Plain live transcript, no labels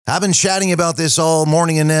I've been chatting about this all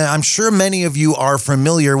morning, and I'm sure many of you are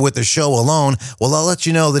familiar with the show Alone. Well, I'll let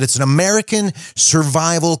you know that it's an American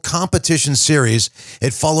survival competition series.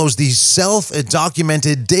 It follows the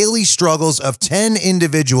self-documented daily struggles of 10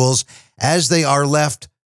 individuals as they are left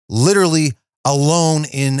literally alone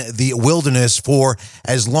in the wilderness for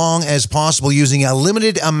as long as possible using a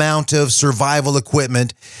limited amount of survival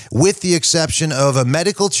equipment. With the exception of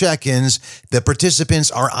medical check-ins, the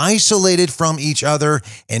participants are isolated from each other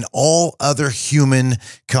and all other human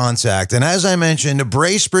contact. And as I mentioned,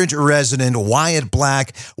 Bracebridge resident Wyatt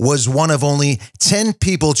Black was one of only 10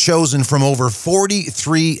 people chosen from over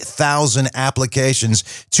 43,000 applications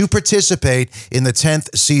to participate in the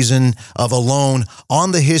 10th season of Alone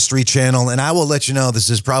on the History Channel. And I will let you know this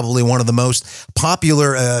is probably one of the most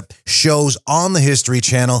popular shows on the History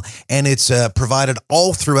Channel, and it's provided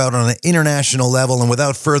all throughout on an international level. And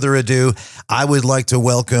without further ado, I would like to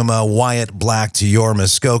welcome Wyatt Black to your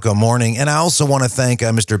Muskoka morning. And I also want to thank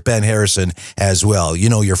Mr. Ben Harrison as well. You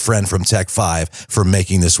know, your friend from Tech 5 for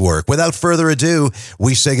making this work. Without further ado,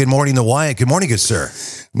 we say good morning to Wyatt. Good morning, good sir.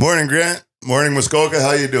 Morning, Grant. Morning, Muskoka.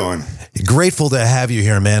 How you doing? Grateful to have you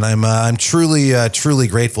here, man. I'm truly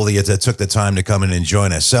grateful that you took the time to come in and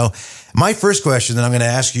join us. So my first question that I'm going to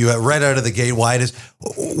ask you right out of the gate, Wyatt, is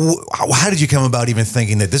how did you come about even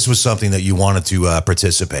thinking that this was something that you wanted to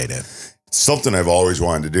participate in? Something I've always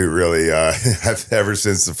wanted to do, really. Ever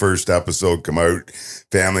since the first episode come out,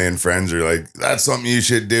 family and friends are like, that's something you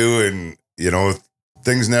should do. And, you know,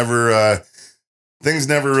 things never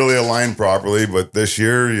really aligned properly. But this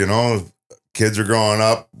year, you know, kids are growing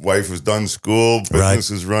up, wife was done school,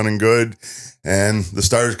 business is running good, and the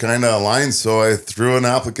stars kind of aligned. So I threw an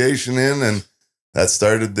application in, and that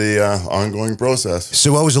started the ongoing process.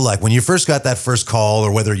 So what was it like when you first got that first call,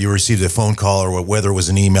 or whether you received a phone call or whether it was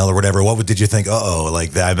an email or whatever? What did you think?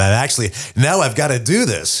 Like that? Actually, now I've got to do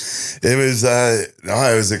this. It was it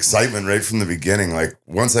was excitement right from the beginning. Like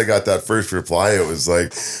once I got that first reply, it was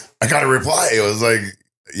like, I got a reply. It was like,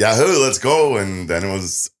 Yahoo, let's go. And then it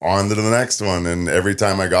was on to the next one. And every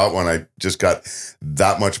time I got one, I just got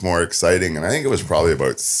that much more exciting. And I think it was probably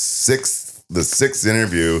about the sixth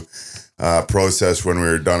interview process when we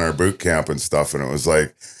were done our boot camp and stuff. And it was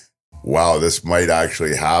like, wow, this might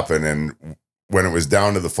actually happen. And when it was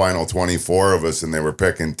down to the final 24 of us and they were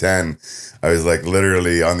picking 10, I was like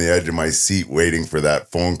literally on the edge of my seat waiting for that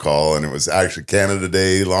phone call. And it was actually Canada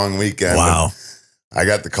Day, long weekend. Wow. I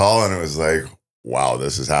got the call and it was like, wow,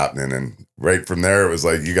 this is happening. And right from there, it was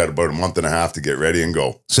like, you got about a month and a half to get ready and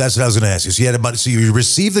go. So that's what I was going to ask you. So you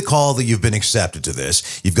received the call that you've been accepted to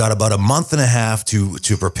this. You've got about a month and a half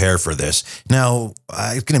to prepare for this. Now,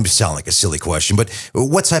 it's going to sound like a silly question, but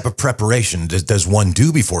what type of preparation does one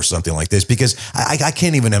do before something like this? Because I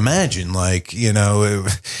can't even imagine, like, you know,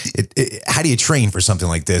 how do you train for something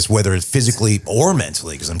like this, whether it's physically or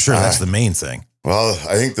mentally? Because I'm sure that's the main thing. Well,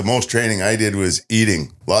 I think the most training I did was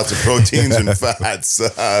eating lots of proteins and fats.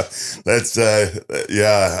 I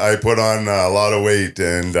put on a lot of weight,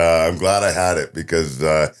 and I'm glad I had it because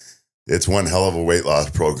it's one hell of a weight loss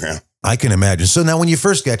program. I can imagine. So now when you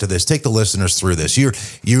first get to this, take the listeners through this.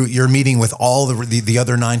 You're meeting with all the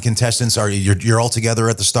other 9 contestants. You're all together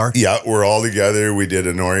at the start? Yeah, we're all together. We did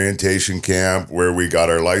an orientation camp where we got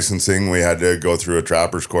our licensing. We had to go through a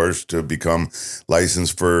trapper's course to become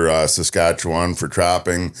licensed for Saskatchewan for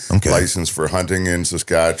trapping, licensed for hunting in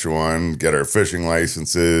Saskatchewan, get our fishing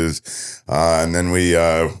licenses. And then we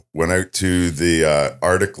went out to the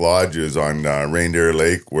Arctic lodges on Reindeer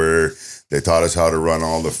Lake where they taught us how to run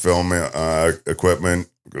all the film equipment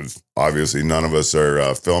because obviously none of us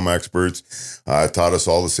are film experts. Taught us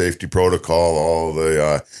all the safety protocol, all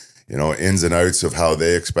the ins and outs of how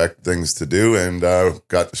they expect things to do, and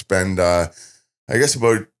got to spend I guess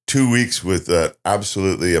about 2 weeks with an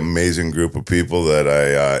absolutely amazing group of people that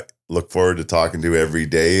I look forward to talking to every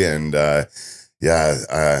day. And that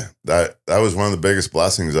was one of the biggest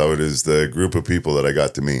blessings of it, is the group of people that I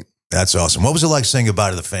got to meet. That's awesome. What was it like saying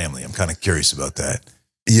goodbye to the family? I'm kind of curious about that.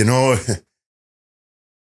 You know,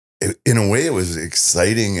 in a way, it was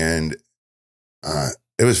exciting, and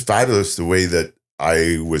it was fabulous the way that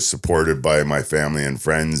I was supported by my family and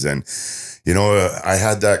friends. And, you know, I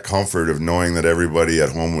had that comfort of knowing that everybody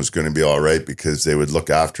at home was going to be all right because they would look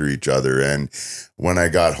after each other. And when I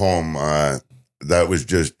got home, that was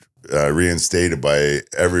just reinstated by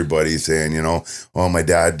everybody saying, you know, oh, my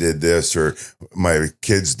dad did this, or my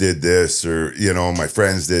kids did this, or, you know, my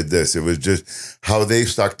friends did this. It was just how they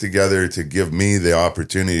stuck together to give me the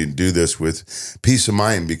opportunity to do this with peace of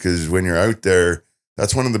mind. Because when you're out there,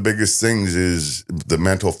 that's one of the biggest things, is the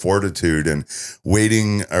mental fortitude, and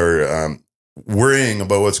waiting or worrying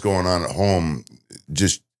about what's going on at home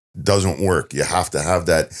just doesn't work. You have to have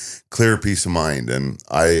that clear peace of mind. And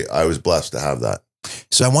I was blessed to have that.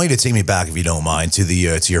 So I want you to take me back, if you don't mind, to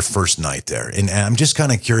your first night there. And I'm just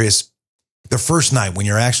kind of curious, the first night when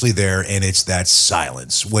you're actually there and it's that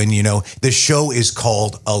silence, when, the show is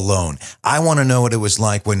called Alone. I want to know what it was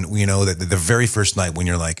like when, the very first night when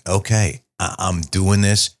you're like, okay, I'm doing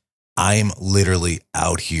this. I'm literally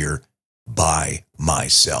out here by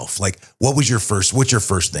myself. Like, what's your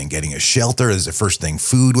first thing? Getting a shelter? Is the first thing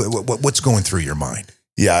food? What's going through your mind?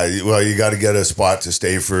 Yeah, well, you got to get a spot to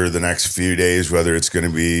stay for the next few days, whether it's going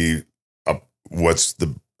to be what's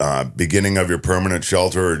the beginning of your permanent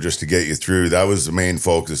shelter or just to get you through. That was the main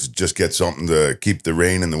focus, just get something to keep the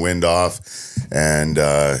rain and the wind off. And,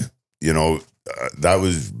 that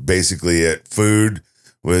was basically it. Food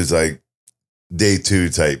was like day 2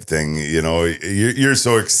 type thing. You're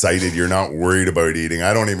so excited. You're not worried about eating.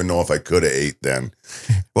 I don't even know if I could have ate then.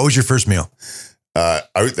 What was your first meal?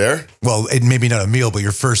 Out there? Well, maybe not a meal, but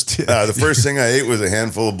your first. The first thing I ate was a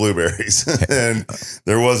handful of blueberries, and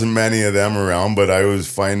there wasn't many of them around, but I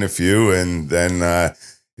was finding a few. And then,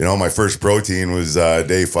 my first protein was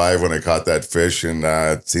day 5 when I caught that fish, and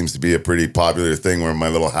it seems to be a pretty popular thing where my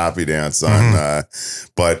little happy dance on.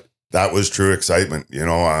 But that was true excitement.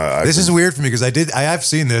 This is weird for me because I have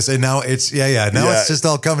seen this and now it's, it's just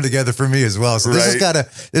all coming together for me as well. So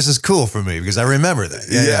this is cool for me because I remember that.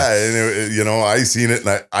 And I seen it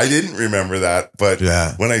and I didn't remember that, but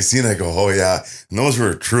when I seen it, I go, oh yeah. And those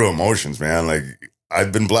were true emotions, man. Like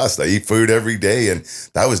I've been blessed. I eat food every day and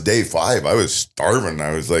that was day 5. I was starving.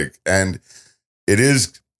 I was like, and it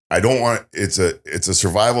is, it's a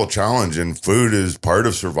survival challenge and food is part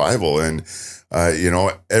of survival. And,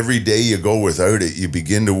 every day you go without it, you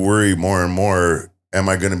begin to worry more and more, am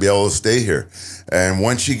I going to be able to stay here? And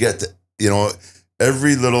once you get to,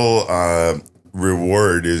 every little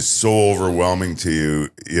reward is so overwhelming to you,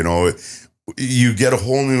 you get a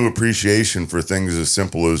whole new appreciation for things as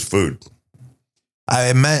simple as food.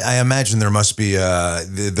 I imagine there must be,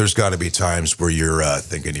 there's got to be times where you're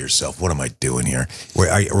thinking to yourself, what am I doing here?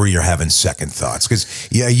 Where you're having second thoughts. Because,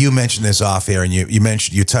 you mentioned this off air and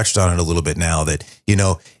you touched on it a little bit now that,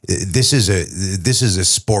 this is a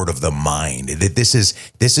sport of the mind. This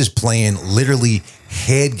is playing literally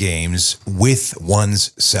head games with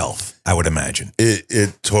one's self, I would imagine.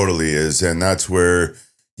 It totally is. And that's where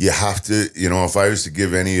you have to, if I was to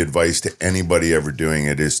give any advice to anybody ever doing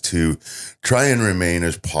it, is to try and remain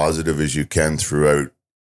as positive as you can throughout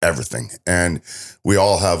everything. And we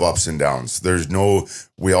all have ups and downs.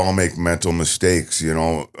 We all make mental mistakes,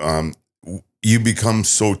 you become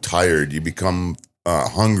so tired, you become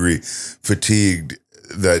hungry, fatigued,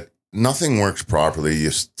 that nothing works properly. You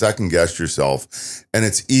second guess yourself and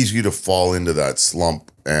it's easy to fall into that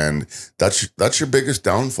slump. And that's your biggest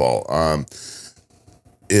downfall.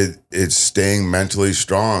 It's staying mentally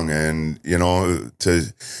strong. And,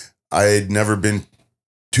 I had never been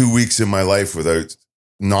 2 weeks in my life without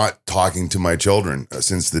not talking to my children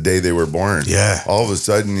since the day they were born. Yeah. All of a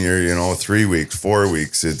sudden you're, 3 weeks, 4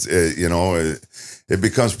 weeks. It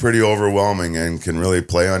becomes pretty overwhelming and can really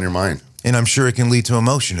play on your mind. And I'm sure it can lead to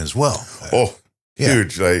emotion as well. Oh,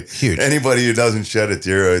 huge. Huge. Anybody who doesn't shed a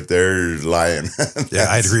tear out there is lying. Yeah,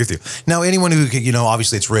 I'd agree with you. Now, anyone who can,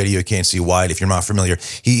 obviously it's radio, you can't see Wyatt if you're not familiar.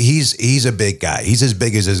 He's a big guy. He's as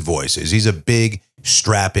big as his voice is. He's a big,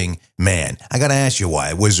 strapping man. I got to ask you,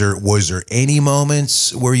 Wyatt, was there any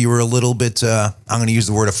moments where you were a little bit, I'm going to use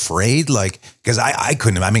the word afraid? Because I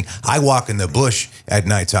couldn't, I walk in the bush at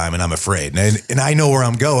nighttime and I'm afraid. And I know where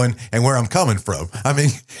I'm going and where I'm coming from.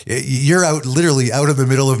 You're literally out of the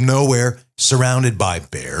middle of nowhere, surrounded by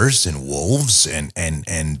bears and wolves and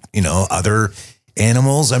other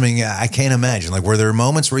animals. I can't imagine. Like, were there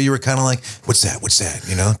moments where you were kind of like, what's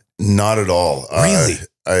that? Not at all. Really?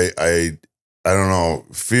 I don't know.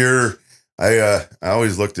 Fear. I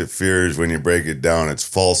always looked at fear as when you break it down, it's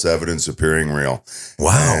false evidence appearing real.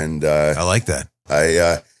 Wow. And I like that.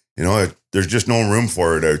 There's just no room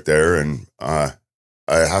for it out there. And I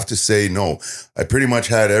have to say, no, I pretty much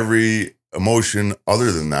had every emotion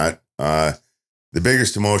other than that. The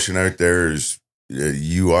biggest emotion out there is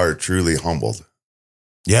you are truly humbled.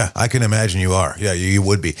 Yeah, I can imagine you are. Yeah, you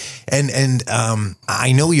would be. And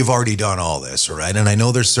I know you've already done all this, all right? And I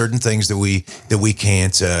know there's certain things that we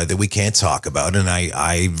can't talk about, and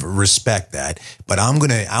I respect that. But I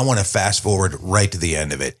want to fast forward right to the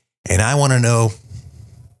end of it, and I want to know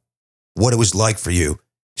what it was like for you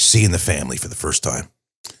seeing the family for the first time.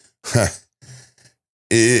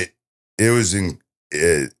 It was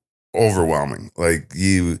overwhelming. Like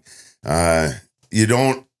you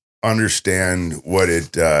don't understand what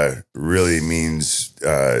it really means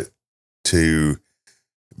to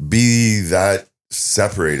be that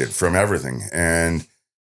separated from everything. And,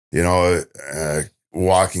 you know,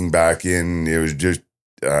 walking back in, it was just,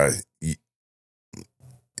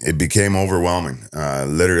 it became overwhelming.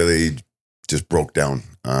 Literally just broke down.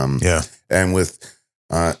 And with,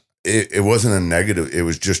 it wasn't a negative, it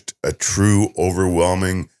was just a true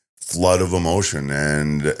overwhelming flood of emotion.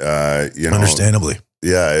 And, you know, understandably.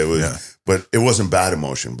 Yeah, it was, but it wasn't bad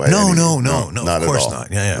emotion by no, any, of course not.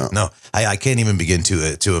 No. I can't even begin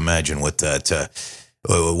to imagine what that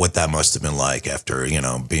must have been like after, you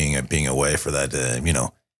know, being away for that, you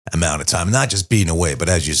know, amount of time. Not just being away, but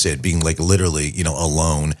as you said, being like literally, you know,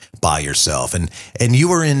 alone by yourself. And you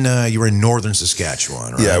were in northern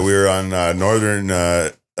Saskatchewan, right? Yeah, we were on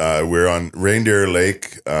we're on Reindeer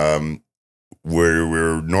Lake.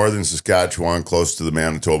 We're northern Saskatchewan, close to the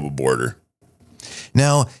Manitoba border.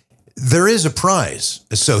 Now, there is a prize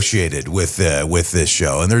associated with this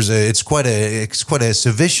show, and it's quite a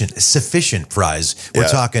sufficient prize. We're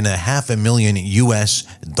talking $500,000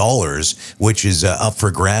 US, which is up for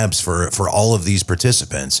grabs for all of these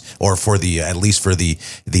participants, or for at least for the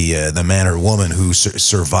man or woman who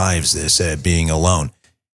survives this being alone.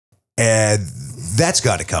 And that's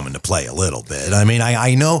got to come into play a little bit. I mean,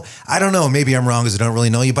 I know, I don't know, maybe I'm wrong because I don't really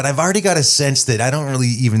know you, but I've already got a sense that I don't really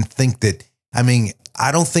even think that, I mean,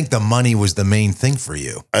 I don't think the money was the main thing for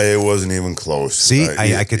you. It wasn't even close. See,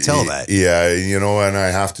 I could tell that. Yeah, you know, and I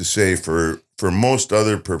have to say for most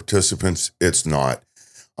other participants, it's not.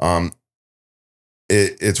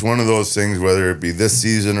 It's one of those things, whether it be this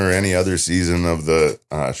season or any other season of the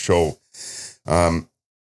show.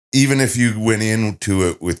 Even if you went into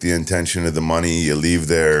it with the intention of the money, you leave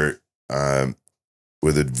there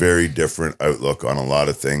with a very different outlook on a lot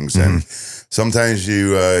of things. Mm-hmm. And sometimes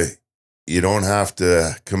you don't have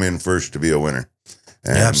to come in first to be a winner.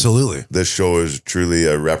 And absolutely. This show is truly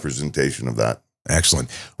a representation of that. Excellent.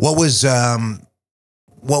 What was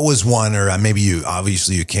one, or maybe you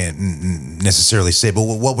can't necessarily say, but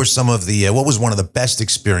what were some of what was one of the best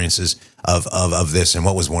experiences of this, and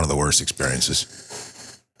what was one of the worst experiences?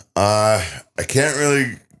 I can't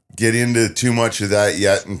really get into too much of that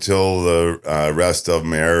yet until the rest of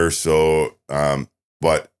them air. So,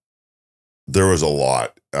 but there was a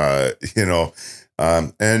lot. You know,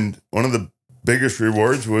 and one of the biggest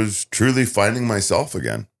rewards was truly finding myself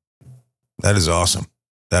again. That is awesome.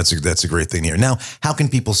 That's a great thing here. Now, how can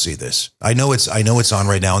people see this? I know it's on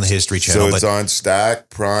right now on the History Channel. So it's on Stack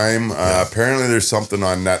Prime. Apparently, there's something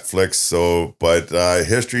on Netflix. So, but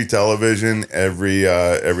History Television every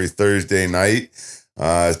Thursday night.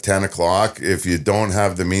 10 o'clock. If you don't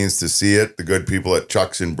have the means to see it, the good people at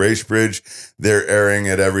Chuck's in Bracebridge, they're airing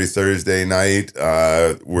it every Thursday night.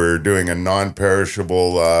 We're doing a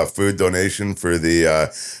non-perishable food donation for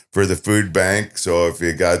the food bank. So if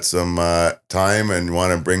you got some time and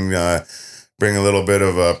want to bring a little bit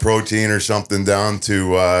of protein or something down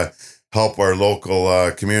to help our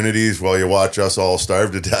local communities while you watch us all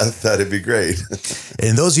starve to death, that'd be great.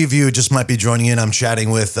 And those of you who just might be joining in, I'm chatting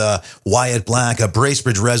with Wyatt Black, a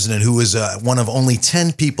Bracebridge resident who is one of only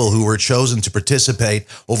 10 people who were chosen to participate.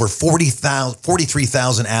 Over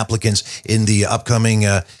 43,000 applicants in the upcoming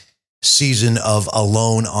season of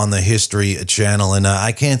Alone on the History Channel. And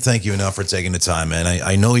I can't thank you enough for taking the time, man.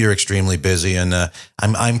 I know you're extremely busy, and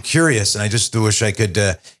I'm curious, and I just wish I could,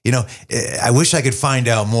 I wish I could find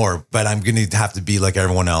out more, but I'm going to have to be like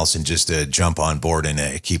everyone else and just jump on board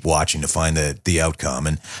and keep watching to find the outcome.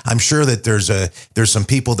 And I'm sure that there's some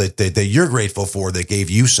people that you're grateful for that gave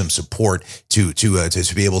you some support to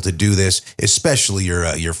be able to do this, especially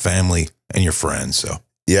your family and your friends. So.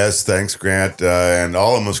 Yes, thanks, Grant, and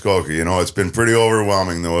all of Muskoka. You know, it's been pretty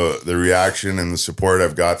overwhelming, the reaction and the support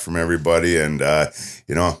I've got from everybody. And,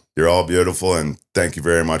 you know, you're all beautiful, and thank you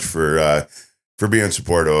very much for being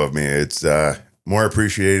supportive of me. It's more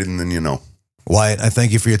appreciated than you know. Wyatt, I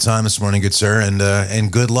thank you for your time this morning, good sir,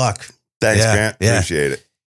 and good luck. Thanks, Grant. Appreciate it.